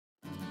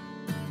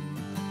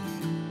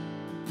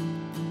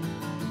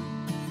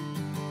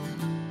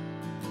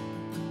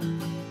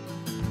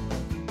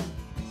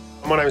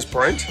My name is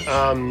Brent.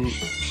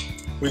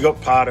 We became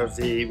part of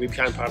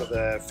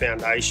the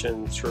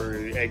foundation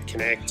through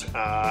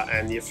EdConnect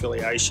and the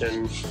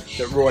affiliation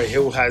that Roy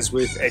Hill has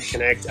with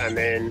EdConnect, and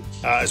then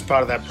as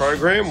part of that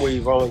program we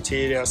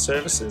volunteered our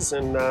services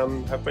and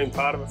have been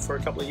part of it for a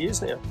couple of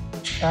years now.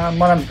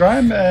 My name's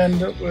Graeme,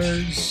 and it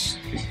was,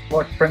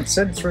 like Brent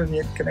said, through the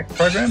EdConnect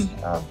program.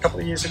 A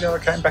couple of years ago I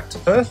came back to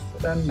Perth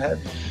and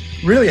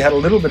had a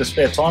little bit of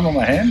spare time on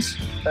my hands,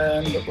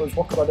 and it was,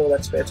 what could I do with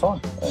that spare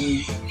time?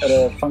 And at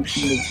a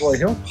function with Roy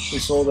Hill, we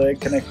saw the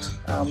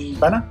EdConnect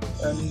banner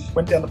and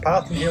went down the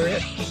path, and here we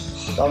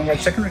are, Darling Gate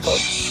Secondary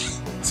College.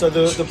 So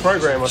the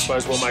program, I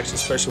suppose, what makes it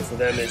special for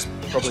them is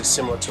probably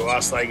similar to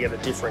us. They get a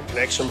different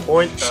connection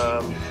point.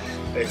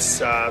 It's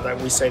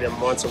that we see them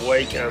once a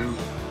week, and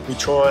we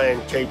try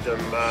and keep them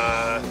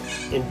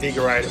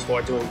invigorated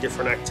by doing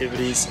different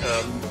activities.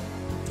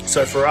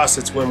 So for us,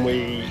 it's when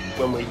we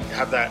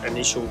have that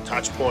initial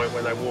touch point,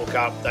 when they walk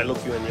up, they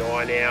look you in the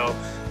eye now,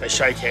 they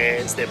shake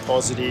hands, they're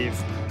positive,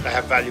 they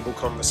have valuable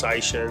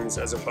conversations,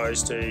 as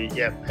opposed to,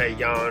 yeah, how you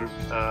going,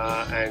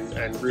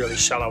 and really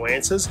shallow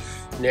answers.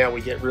 Now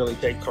we get really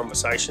deep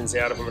conversations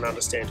out of them and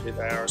understand who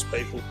they are as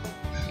people.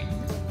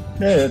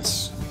 Yeah,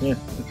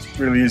 it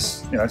really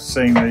is,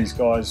 seeing these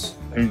guys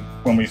who,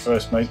 when we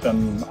first meet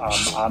them,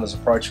 aren't as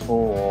approachable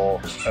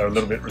or are a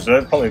little bit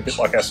reserved, probably a bit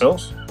like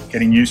ourselves,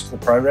 getting used to the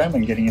program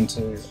and getting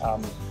into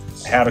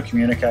how to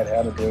communicate,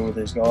 how to deal with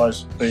these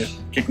guys, be it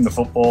kicking the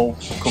football,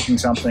 cooking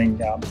something,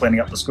 cleaning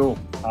up the school.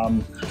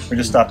 We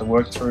just start to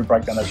work through,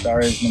 break down those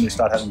barriers, and then you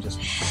start having just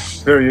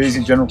very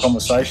easy general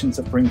conversations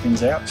that bring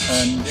things out,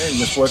 and yeah, you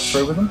just work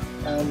through with them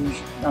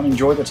and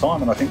enjoy the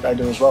time, and I think they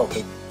do as well.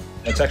 But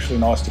it's actually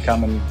nice to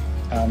come and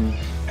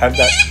have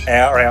that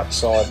hour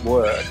outside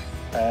work,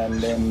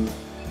 and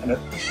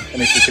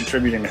if you're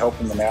contributing and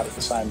helping them out at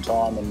the same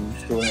time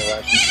and building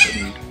relationships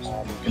and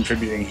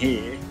contributing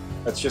here,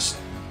 it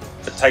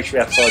takes you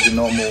outside your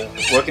normal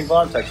work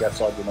environment, takes you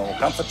outside your normal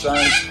comfort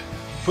zones.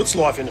 Puts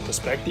life into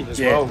perspective as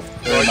well.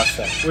 Very much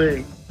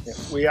so.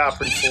 We are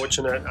pretty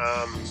fortunate,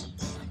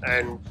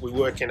 and we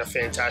work in a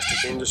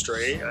fantastic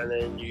industry, and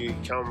then you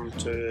come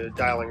to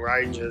Darling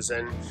Ranges,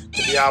 and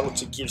to be able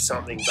to give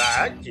something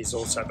back is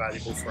also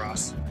valuable for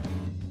us.